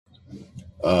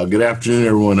Good afternoon,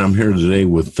 everyone. I'm here today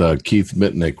with Keith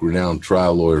Mitnick, renowned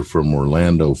trial lawyer from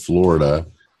Orlando, Florida,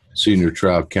 senior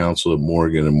trial counsel at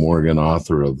Morgan & Morgan,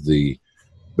 author of the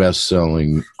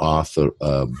best-selling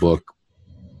book,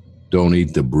 Don't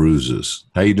Eat the Bruises.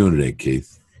 How you doing today,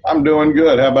 Keith? I'm doing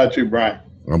good. How about you, Brian?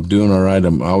 I'm doing all right.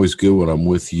 I'm always good when I'm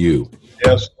with you.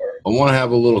 Yes, sir. I want to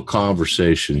have a little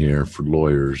conversation here for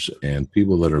lawyers and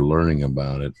people that are learning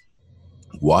about it.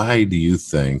 Why do you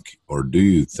think, or do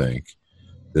you think,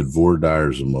 that voir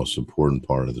dire is the most important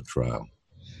part of the trial?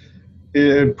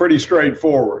 Pretty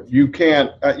straightforward. You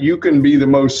can be the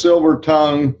most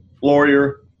silver-tongued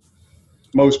lawyer,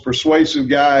 most persuasive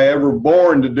guy ever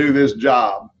born to do this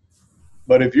job.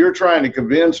 But if you're trying to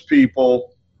convince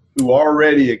people who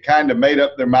already kind of made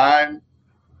up their mind,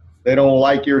 they don't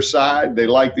like your side, they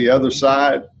like the other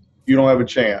side, you don't have a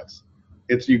chance.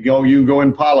 You can go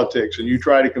in politics and you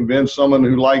try to convince someone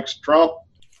who likes Trump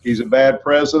he's a bad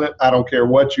president. I don't care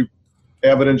what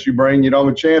evidence you bring, you don't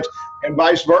have a chance. And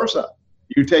vice versa.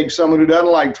 You take someone who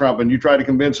doesn't like Trump and you try to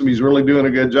convince him he's really doing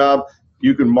a good job,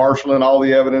 you can marshal in all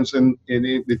the evidence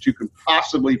that you can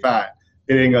possibly find.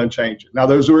 It ain't going to change it. Now,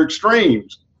 those are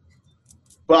extremes.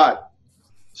 But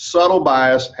subtle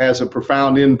bias has a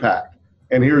profound impact.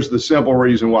 And here's the simple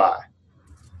reason why.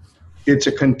 It's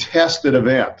a contested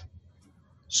event.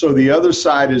 So the other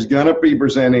side is going to be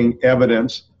presenting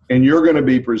evidence and you're going to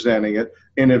be presenting it.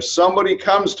 And if somebody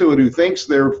comes to it who thinks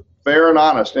they're fair and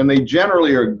honest, and they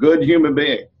generally are a good human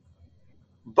being,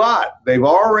 but they've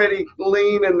already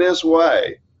leaned in this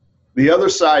way, the other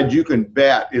side, you can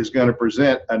bet, is going to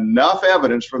present enough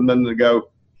evidence from them to go,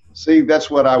 see, that's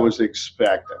what I was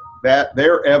expecting. That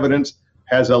their evidence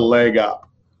has a leg up.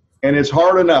 And it's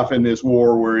hard enough in this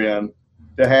war we're in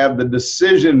to have the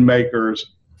decision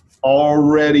makers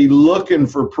already looking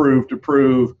for proof to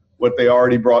prove what they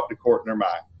already brought to court in their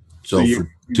mind. So you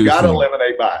got to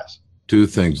eliminate bias. Two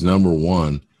things. Number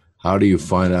one, how do you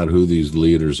find out who these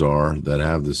leaders are that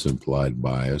have this implied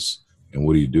bias, and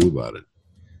what do you do about it?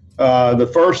 The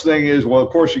first thing is, well,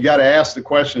 of course, you got to ask the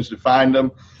questions to find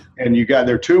them, and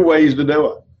there are two ways to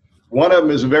do it. One of them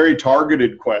is a very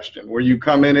targeted question where you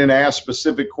come in and ask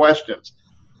specific questions.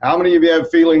 How many of you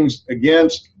have feelings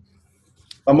against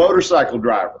a motorcycle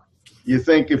driver? You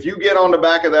think if you get on the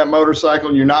back of that motorcycle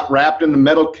and you're not wrapped in the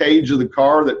metal cage of the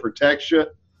car that protects you,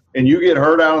 and you get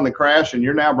hurt out in the crash and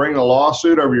you're now bringing a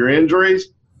lawsuit over your injuries,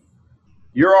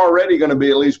 you're already going to be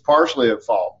at least partially at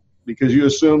fault because you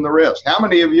assume the risk. How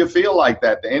many of you feel like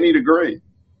that to any degree?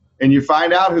 And you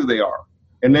find out who they are.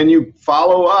 And then you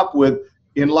follow up with,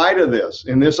 in light of this,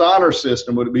 in this honor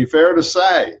system, would it be fair to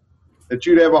say that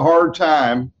you'd have a hard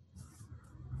time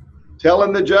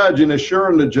telling the judge and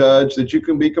assuring the judge that you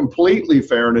can be completely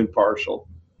fair and impartial?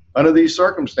 Under these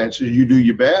circumstances, you do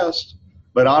your best,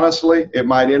 but honestly, it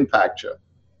might impact you,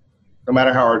 no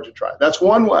matter how hard you try. That's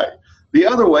one way. The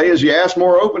other way is you ask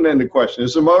more open-ended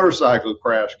questions. It's a motorcycle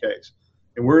crash case,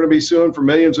 and we're going to be suing for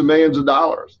millions and millions of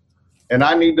dollars. And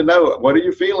I need to know, what are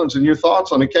your feelings and your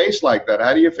thoughts on a case like that?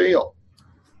 How do you feel?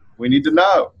 We need to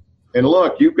know. And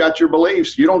look, you've got your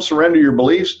beliefs. You don't surrender your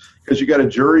beliefs because you got a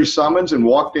jury summons and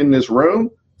walked in this room.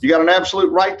 You got an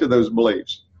absolute right to those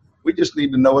beliefs. We just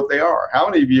need to know what they are. How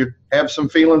many of you have some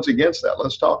feelings against that?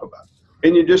 Let's talk about it.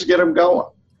 And you just get them going.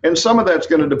 And some of that's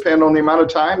going to depend on the amount of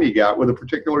time you got with a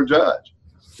particular judge.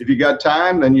 If you got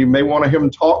time, then you may want to hear them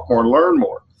talk more and learn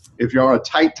more. If you're on a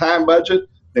tight time budget,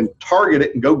 then target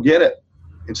it and go get it.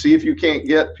 And see if you can't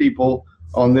get people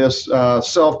on this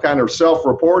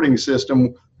self-reporting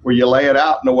system where you lay it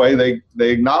out in a way they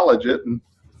acknowledge it and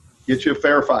get you a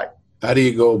fair fight. How do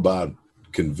you go about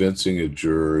convincing a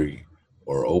jury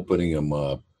or opening them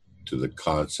up to the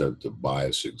concept of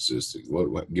bias existing?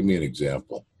 Give me an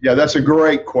example. Yeah, that's a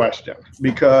great question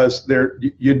because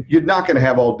you're not going to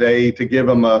have all day to give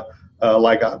them a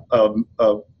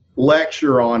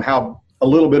lecture on how a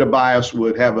little bit of bias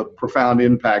would have a profound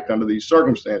impact under these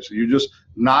circumstances. You're just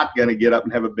not going to get up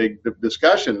and have a big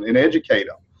discussion and educate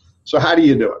them. So how do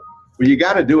you do it? Well, you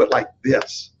got to do it like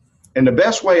this. And the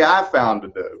best way I've found to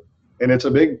do, and it's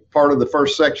a big part of the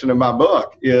first section of my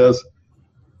book, is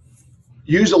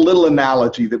use a little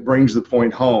analogy that brings the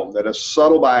point home that a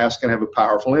subtle bias can have a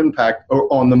powerful impact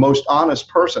on the most honest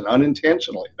person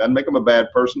unintentionally. Doesn't make them a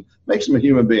bad person, makes them a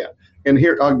human being. And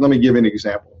here, let me give you an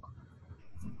example.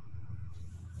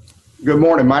 Good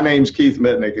morning. My name's Keith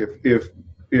Mitnick.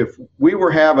 If we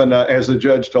were having, as the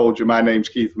judge told you, my name's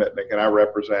Keith Mitnick, and I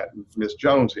represent Ms.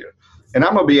 Jones here. And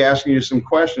I'm going to be asking you some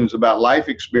questions about life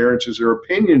experiences or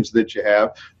opinions that you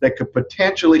have that could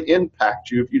potentially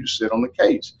impact you if you just sit on the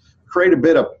case. Create a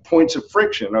bit of points of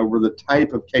friction over the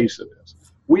type of case it is.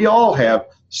 We all have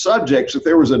subjects, if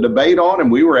there was a debate on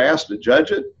and we were asked to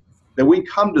judge it, that we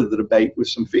come to the debate with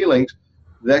some feelings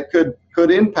that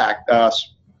could impact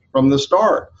us from the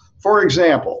start. For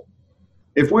example,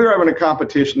 if we were having a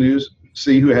competition to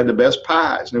see who had the best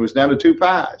pies, and it was down to 2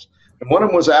 pies, and one of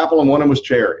them was apple and one of them was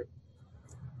cherry,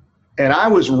 and I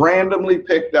was randomly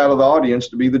picked out of the audience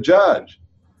to be the judge,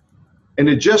 and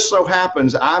it just so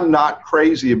happens I'm not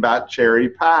crazy about cherry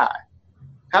pie.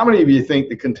 How many of you think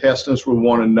the contestants would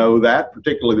want to know that,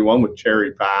 particularly the one with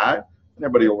cherry pie?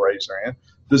 Everybody will raise their hand.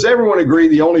 Does everyone agree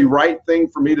the only right thing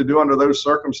for me to do under those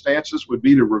circumstances would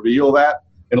be to reveal that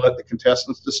and let the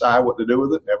contestants decide what to do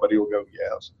with it? Everybody will go,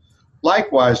 yes.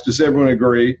 Likewise, does everyone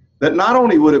agree that not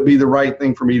only would it be the right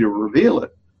thing for me to reveal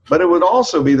it, but it would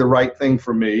also be the right thing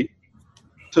for me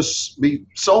to be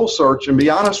soul search and be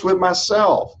honest with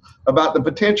myself about the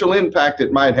potential impact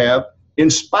it might have in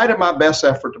spite of my best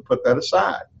effort to put that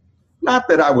aside? Not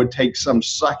that I would take some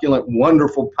succulent,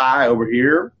 wonderful pie over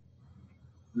here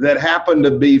that happened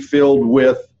to be filled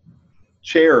with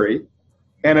cherry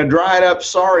and a dried up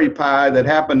sorry pie that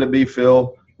happened to be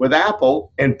filled with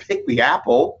apple and pick the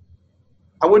apple.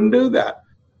 I wouldn't do that.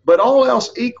 But all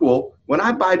else equal, when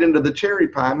I bite into the cherry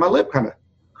pie, my lip kind of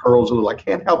curls a little. I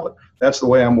can't help it. That's the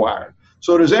way I'm wired.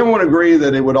 So does everyone agree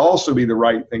that it would also be the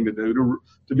right thing to do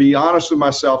to be honest with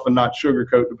myself and not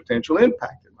sugarcoat the potential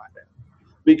impact it might have?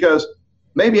 Because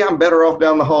maybe I'm better off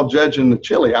down the hall judging the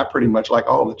chili. I pretty much like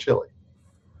all the chili.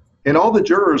 And all the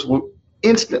jurors will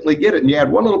instantly get it. And you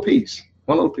add one little piece.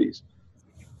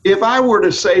 If I were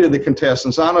to say to the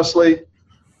contestants, honestly,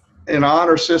 in an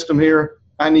honor system here,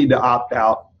 I need to opt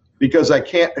out because I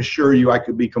can't assure you I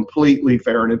could be completely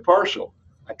fair and impartial.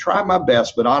 I try my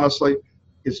best, but honestly,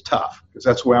 it's tough because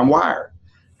that's the way I'm wired.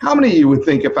 How many of you would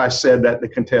think if I said that to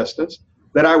contestants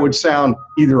that I would sound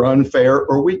either unfair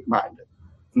or weak-minded?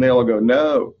 And they'll go,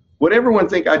 no. Would everyone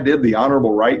think I did the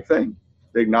honorable right thing?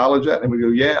 They acknowledge that, and we go,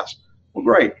 yes. Well,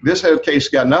 great. This case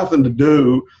got nothing to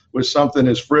do with something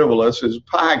as frivolous as a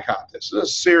pie contest. This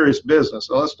is serious business,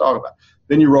 so let's talk about it.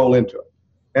 Then you roll into it.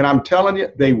 And I'm telling you,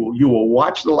 you will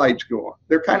watch the lights go on.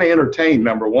 They're kind of entertained,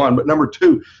 number one, but number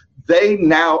two, they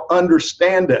now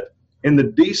understand it. And the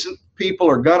decent people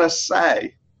are going to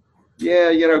say,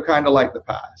 yeah, kind of like the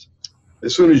pies.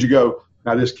 As soon as you go,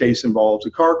 now this case involves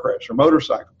a car crash or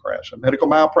motorcycle crash, a medical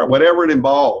malpractice, whatever it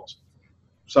involves.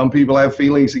 Some people have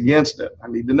feelings against it. I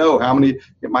need to know how many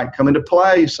it might come into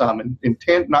play, some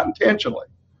not intentionally.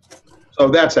 So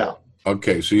that's out.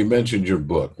 Okay, so you mentioned your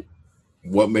book.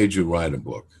 What made you write a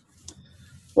book?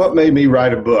 What made me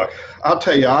write a book? I'll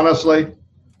tell you honestly,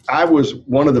 I was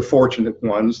one of the fortunate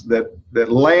ones that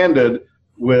landed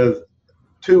with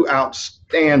 2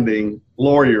 outstanding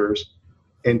lawyers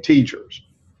and teachers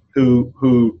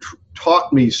who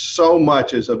taught me so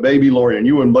much as a baby lawyer. And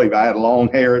you wouldn't believe I had long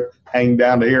hair hanging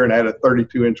down to here and I had a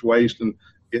 32-inch waist. And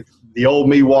if the old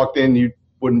me walked in, you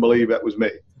wouldn't believe that was me.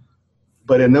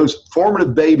 But in those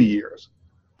formative baby years,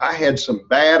 I had some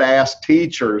badass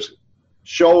teachers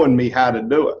showing me how to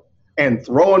do it and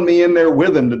throwing me in there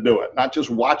with them to do it, not just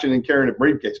watching and carrying a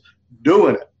briefcase,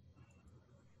 doing it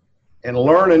and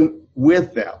learning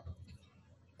with them.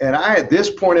 And I, at this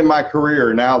point in my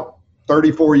career, now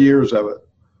 34 years of it,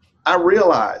 I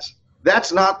realized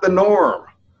that's not the norm.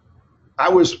 I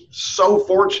was so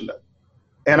fortunate.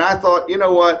 And I thought, you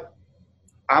know what?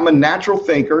 I'm a natural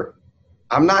thinker.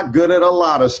 I'm not good at a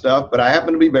lot of stuff, but I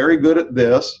happen to be very good at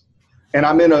this. And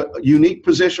I'm in a unique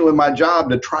position with my job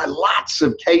to try lots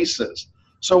of cases.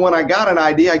 So when I got an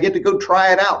idea, I get to go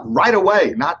try it out right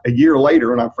away, not a year later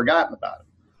when I've forgotten about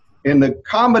it. And the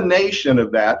combination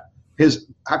of that is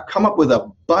I've come up with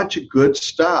a bunch of good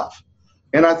stuff.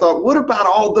 And I thought, what about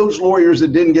all those lawyers that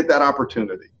didn't get that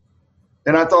opportunity?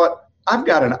 And I thought, I've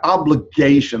got an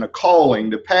obligation, a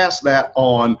calling to pass that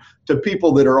on to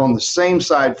people that are on the same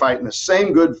side fighting the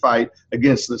same good fight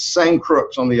against the same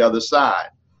crooks on the other side.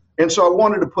 And so I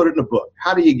wanted to put it in a book.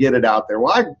 How do you get it out there?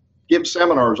 Well, I give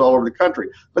seminars all over the country,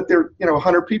 but there are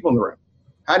 100 people in the room.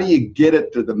 How do you get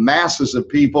it to the masses of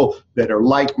people that are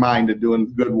like-minded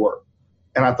doing good work?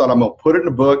 And I thought, I'm going to put it in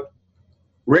a book.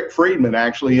 Rick Friedman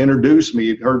actually introduced me.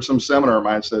 He'd heard some seminar of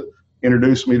mine said,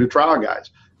 introduced me to Trial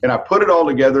Guys. And I put it all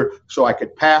together so I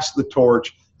could pass the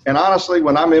torch. And honestly,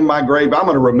 when I'm in my grave, I'm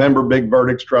going to remember big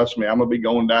verdicts. Trust me, I'm going to be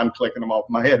going down, clicking them off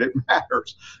my head. It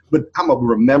matters. But I'm going to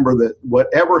remember that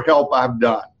whatever help I've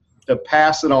done to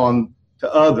pass it on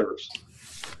to others,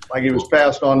 like it was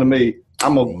passed on to me,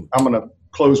 I'm going to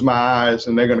close my eyes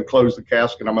and they're going to close the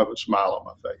casket. I'm going to have a smile on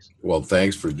my face. Well,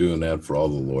 thanks for doing that for all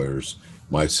the lawyers.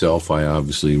 Myself, I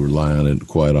obviously rely on it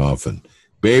quite often.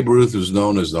 Babe Ruth is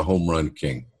known as the home run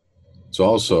king. It's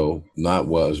also not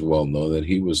as well known that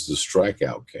he was the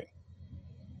strikeout king.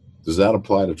 Does that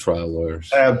apply to trial lawyers?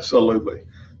 Absolutely.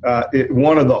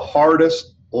 One of the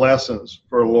hardest lessons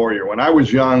for a lawyer. When I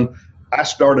was young, I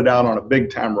started out on a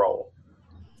big time roll,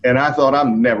 and I thought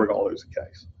I'm never going to lose a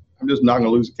case. I'm just not going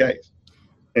to lose a case.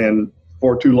 And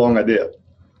for too long, I did.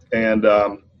 And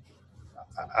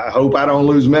I hope I don't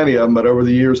lose many of them, but over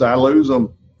the years, I lose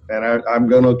them, and I'm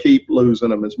going to keep losing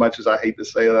them, as much as I hate to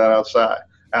say that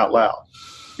out loud.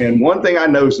 And one thing I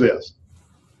know is this: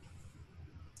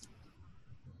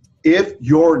 if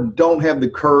you don't have the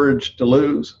courage to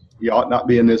lose, you ought not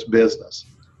be in this business.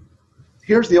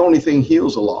 Here's the only thing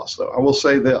heals a loss, though. I will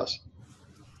say this,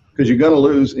 because you're going to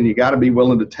lose, and you got to be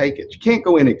willing to take it. You can't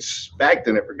go in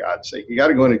expecting it, for God's sake. You got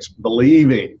to go in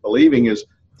believing. Believing is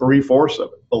 3/4 of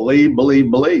it. Believe, believe,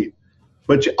 believe.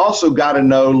 But you also got to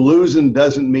know losing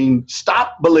doesn't mean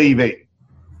stop believing.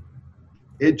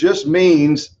 It just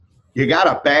means you got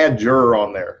a bad juror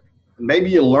on there.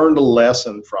 Maybe you learned a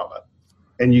lesson from it.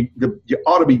 And you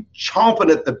ought to be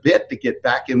chomping at the bit to get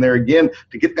back in there again,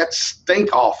 to get that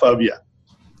stink off of you.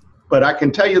 But I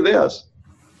can tell you this: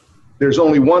 there's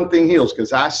only one thing heals,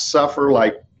 because I suffer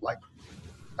like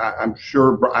I'm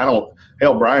sure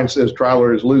Brian says trial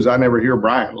lawyers lose. I never hear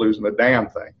Brian losing a damn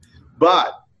thing,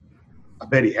 but I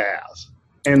bet he has.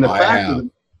 And the fact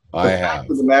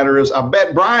of the matter is, I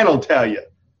bet Brian will tell you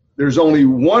there's only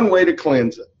one way to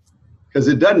cleanse it, because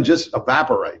it doesn't just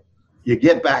evaporate. You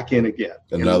get back in again.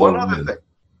 And one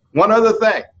other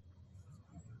thing.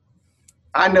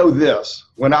 I know this: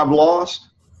 when I've lost,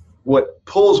 what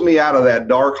pulls me out of that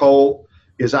dark hole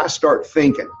is I start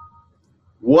thinking,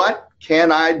 what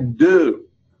can I do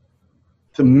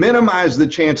to minimize the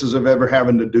chances of ever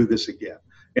having to do this again?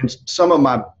 And some of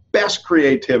my best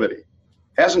creativity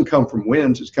hasn't come from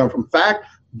wins. It's come from fact.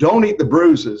 Don't eat the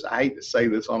bruises. I hate to say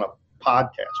this on a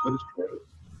podcast, but it's true.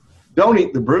 Don't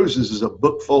Eat the Bruises is a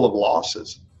book full of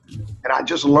losses. And I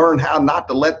just learned how not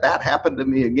to let that happen to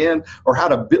me again, or how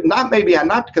to, not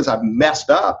because I messed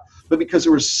up, but because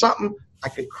there was something I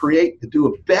could create to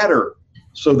do it better,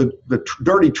 so the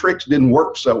dirty tricks didn't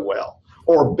work so well,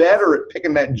 or better at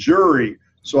picking that jury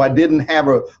so I didn't have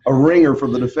a ringer for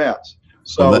the defense.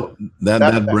 So well,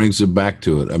 that brings it back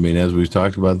to it. I mean, as we've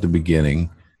talked about at the beginning,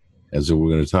 as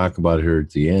we're going to talk about here at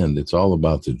the end, it's all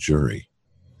about the jury.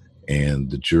 And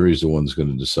the jury's the one that's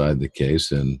going to decide the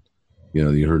case. And, you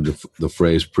know, you heard the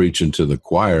phrase preaching to the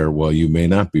choir. Well, you may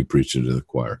not be preaching to the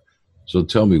choir. So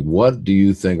tell me, what do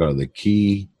you think are the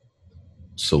key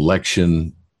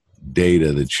selection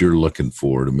data that you're looking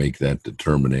for to make that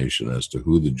determination as to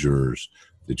who the jurors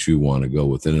that you want to go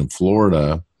with? And in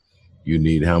Florida, you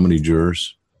need how many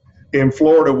jurors? In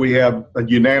Florida, we have a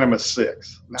unanimous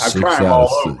 6. Now, I've tried them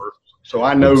all over, so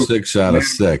I know 6 out of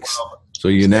 6. So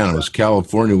unanimous.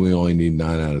 California, we only need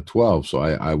 9 out of 12. So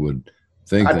I would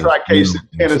think. I tried case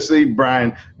in Tennessee,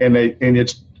 Brian, and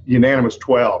it's unanimous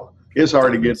 12. It's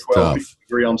hard to get 12 people to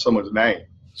agree on someone's name.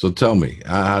 So tell me,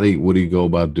 what do you go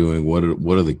about doing? What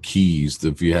are the keys?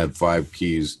 If you had 5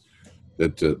 keys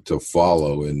that to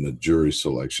follow in the jury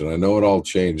selection? I know it all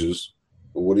changes,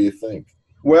 but what do you think?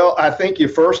 Well, I think you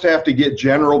first have to get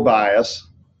general bias.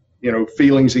 You know,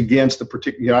 feelings against the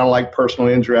particular. I don't like personal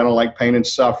injury. I don't like pain and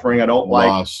suffering. I don't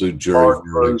lawsuit, jury,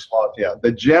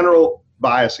 the general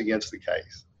bias against the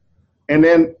case, and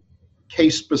then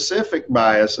case-specific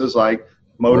biases like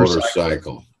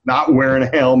motorcycle, not wearing a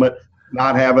helmet,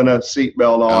 not having a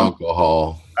seatbelt on,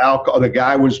 alcohol. The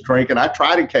guy was drinking. I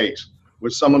tried a case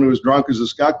with someone who was drunk as a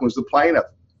skunk, was the plaintiff.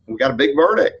 We got a big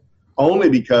verdict only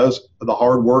because of the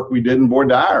hard work we did in Boyd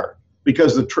Dyer,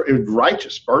 because it was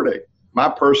righteous verdict. My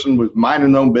person was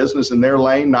minding their own business in their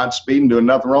lane, not speeding, doing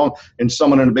nothing wrong, and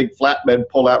someone in a big flatbed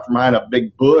pulled out from behind a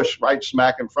big bush right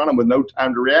smack in front of them with no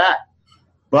time to react.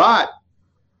 But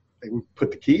they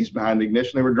put the keys behind the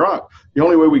ignition. They were drunk. The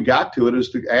only way we got to it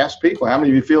is to ask people, how many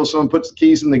of you feel someone puts the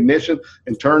keys in the ignition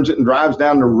and turns it and drives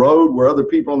down the road where other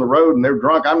people on the road and they're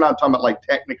drunk? I'm not talking about like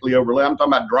technically overlay. I'm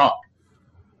talking about drunk.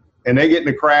 And they get in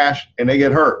a crash and they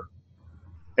get hurt.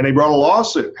 And they brought a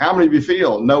lawsuit. How many of you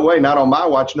feel, no way, not on my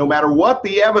watch, no matter what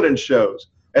the evidence shows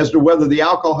as to whether the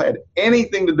alcohol had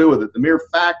anything to do with it, the mere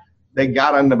fact they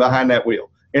got behind that wheel.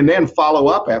 And then follow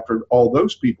up after all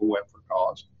those people went for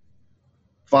cause.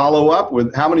 Follow up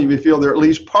with how many of you feel they're at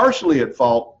least partially at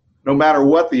fault, no matter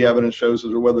what the evidence shows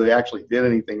as to whether they actually did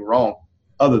anything wrong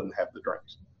other than have the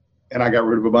drinks. And I got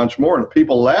rid of a bunch more. And the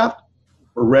people left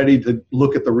were ready to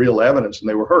look at the real evidence, and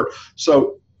they were hurt.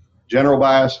 So general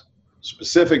bias,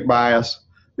 specific bias,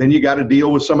 then you got to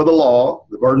deal with some of the law,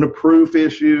 the burden of proof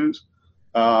issues.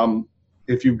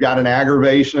 If you've got an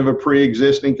aggravation of a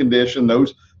pre-existing condition,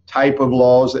 those type of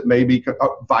laws that may be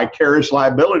vicarious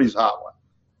liability is a hot one.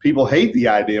 People hate the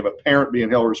idea of a parent being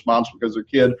held responsible because their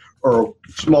kid, or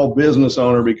a small business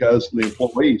owner because of the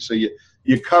employee. So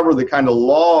you cover the kind of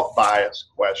law bias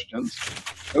questions.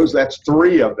 That's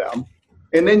 3 of them.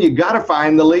 And then you got to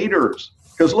find the leaders.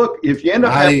 Because look, if you end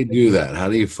up how do you do that? How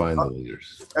do you find the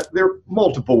leaders? There are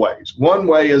multiple ways. One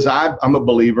way is I'm a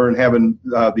believer in having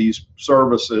these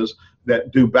services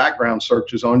that do background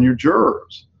searches on your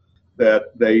jurors.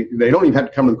 That they don't even have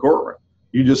to come to the courtroom.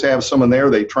 You just have someone there,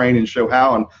 they train and show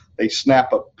how, and they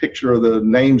snap a picture of the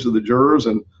names of the jurors,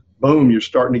 and boom, you're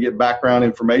starting to get background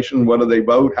information. What do they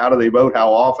vote? How do they vote? How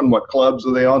often? What clubs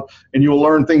are they on? And you'll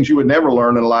learn things you would never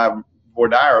learn in a live voir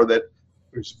dire that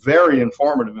is very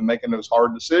informative in making those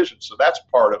hard decisions. So that's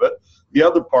part of it. The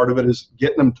other part of it is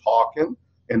getting them talking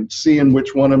and seeing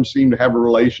which one of them seem to have a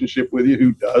relationship with you,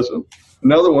 who doesn't.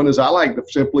 Another one is I like to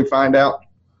simply find out,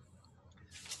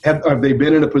 have they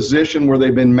been in a position where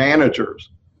they've been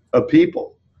managers of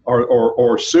people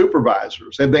or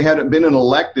supervisors? Have they been an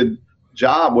elected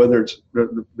job, whether it's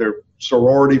their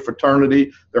sorority,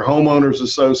 fraternity, their homeowners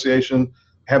association?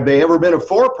 Have they ever been a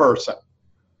foreperson?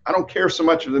 I don't care so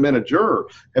much if they've been a juror.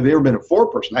 Have they ever been a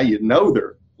foreperson? Now you know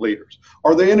they're leaders.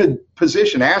 Are they in a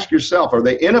position, ask yourself, are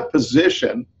they in a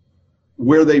position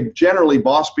where they generally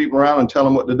boss people around and tell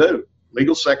them what to do?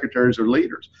 Legal secretaries are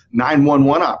leaders.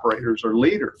 911 operators are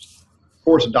leaders. Of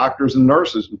course, doctors and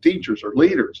nurses and teachers are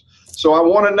leaders. So I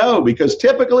want to know, because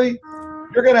typically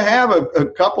you're going to have a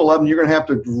couple of them you're going to have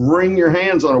to wring your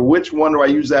hands on which one do I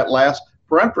use that last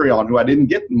peremptory on, who I didn't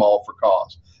get them all for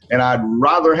cause. And I'd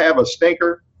rather have a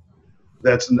stinker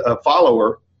that's a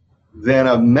follower than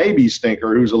a maybe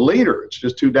stinker who's a leader. It's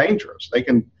just too dangerous. They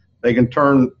can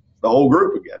turn the whole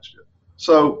group against you.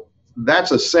 So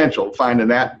that's essential, finding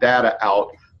that data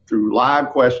out through live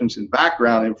questions and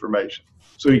background information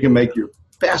so you can make your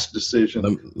best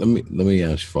decision. Let me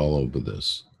ask follow up with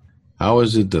this. How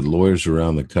is it that lawyers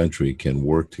around the country can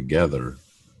work together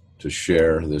to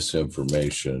share this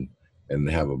information and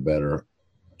have a better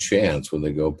chance when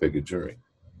they go pick a jury?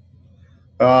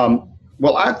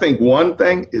 Well, I think one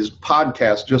thing is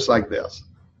podcasts just like this,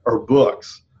 or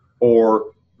books,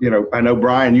 or, I know,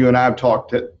 Brian, you and I have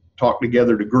talked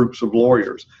together to groups of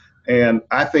lawyers. And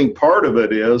I think part of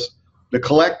it is the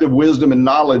collective wisdom and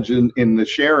knowledge in the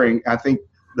sharing. I think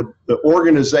the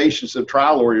organizations of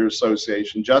trial lawyer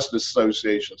association, justice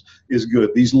associations is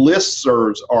good. These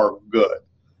listservs are good.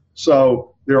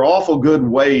 So they're awful good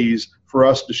ways for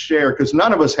us to share, because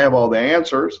none of us have all the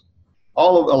answers.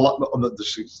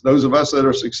 Those of us that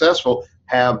are successful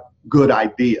have good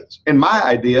ideas. And my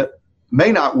idea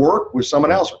may not work with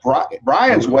someone else.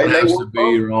 Brian's way may work.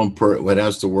 It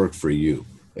has to work for you.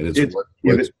 And it's good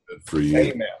for you.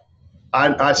 Amen.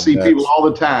 I see people all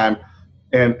the time,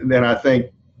 and then I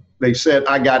think they said,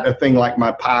 I got a thing like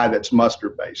my pie that's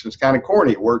mustard based. It's kind of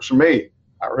corny. It works for me.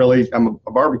 I'm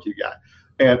a barbecue guy.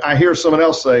 And I hear someone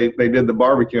else say they did the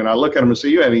barbecue, and I look at them and say,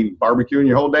 you haven't eaten barbecue in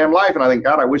your whole damn life. And I think,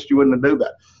 God, I wish you wouldn't do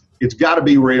that. It's got to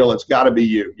be real. It's got to be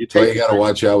you. You got to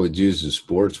watch out with using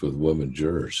sports with women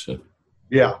jurors.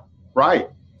 Yeah, right.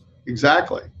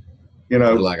 Exactly.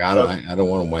 Like I don't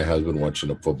want my husband watching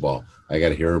the football. I got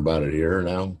to hear about it here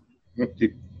now.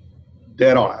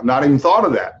 Dead on. I've not even thought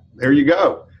of that. There you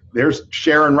go. There's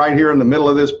Sharon right here in the middle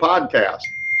of this podcast.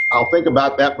 I'll think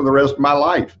about that for the rest of my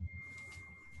life.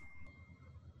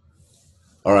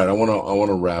 All right, I want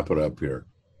to wrap it up here.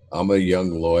 I'm a young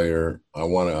lawyer.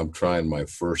 I'm trying my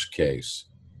first case.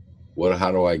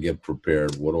 How do I get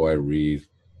prepared? What do I read?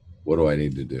 What do I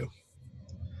need to do?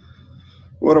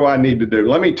 What do I need to do?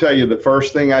 Let me tell you the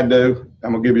first thing I do.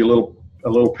 I'm going to give you a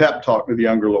little pep talk to the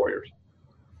younger lawyers.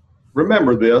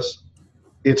 Remember this,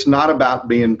 it's not about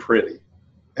being pretty.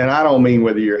 And I don't mean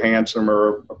whether you're handsome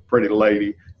or a pretty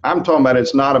lady. I'm talking about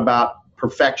it's not about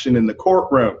perfection in the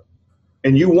courtroom.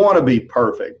 And you want to be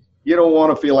perfect. You don't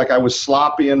want to feel like I was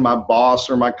sloppy and my boss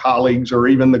or my colleagues or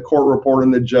even the court reporter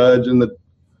and the judge and the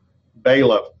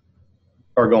bailiff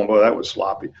are going, boy, that was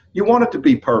sloppy. You want it to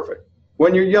be perfect.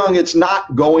 When you're young, it's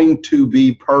not going to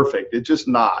be perfect. It's just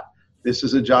not. This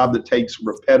is a job that takes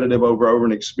repetitive over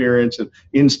and experience, and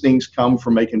instincts come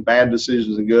from making bad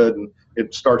decisions and good, and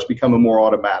it starts becoming more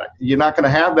automatic. You're not going to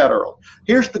have that early.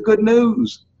 Here's the good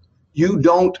news. You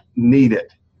don't need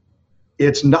it.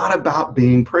 It's not about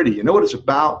being pretty. You know what it's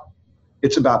about?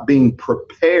 It's about being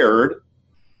prepared,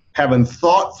 having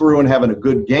thought through and having a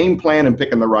good game plan and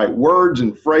picking the right words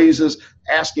and phrases,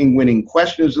 asking winning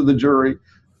questions of the jury,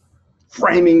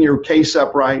 framing your case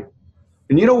up right.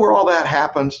 And you know where all that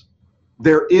happens?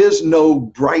 There is no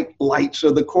bright lights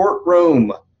of the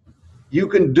courtroom. You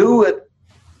can do it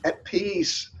at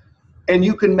peace. And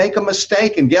you can make a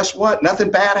mistake, and guess what?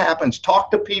 Nothing bad happens.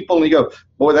 Talk to people, and you go,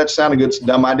 boy, that sounded good. It's a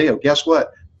dumb idea. Guess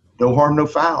what? No harm, no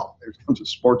foul. There comes a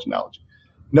sports analogy.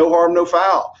 No harm, no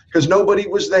foul, because nobody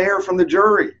was there from the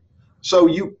jury. So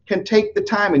you can take the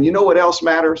time, and you know what else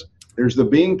matters? There's the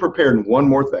being prepared, and one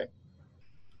more thing,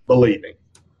 believing.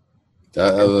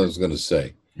 I was going to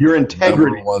say. Your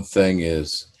integrity. Number one thing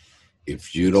is,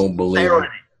 if you don't believe it,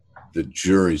 the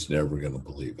jury's never going to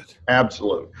believe it.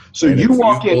 Absolutely. So you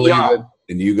walk in young,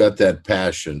 and you got that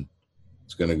passion,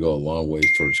 it's going to go a long way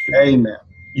towards commitment. Amen.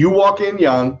 You walk in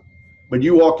young, but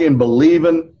you walk in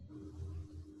believing,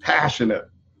 passionate,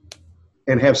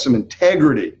 and have some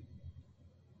integrity.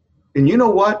 And you know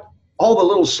what? All the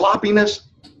little sloppiness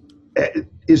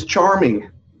is charming,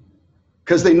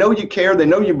 because they know you care, they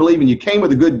know you believe, and you came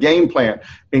with a good game plan.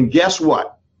 And guess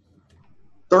what?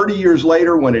 30 years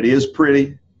later, when it is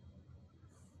pretty,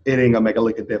 it ain't gonna make a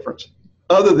lick of difference.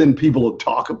 Other than people will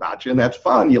talk about you, and that's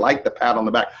fun. You like the pat on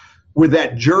the back. With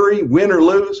that jury, win or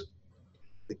lose,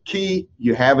 the key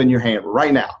you have in your hand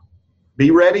right now.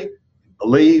 Be ready,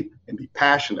 believe, and be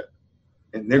passionate.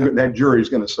 And that jury is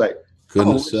going to say,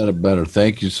 couldn't have said it better.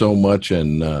 Thank you so much,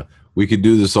 and we could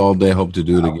do this all day. Hope to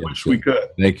do it again. I wish we could.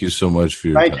 Thank you so much for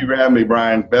your time. Thank you for having me,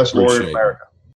 Brian. Best lawyer in America.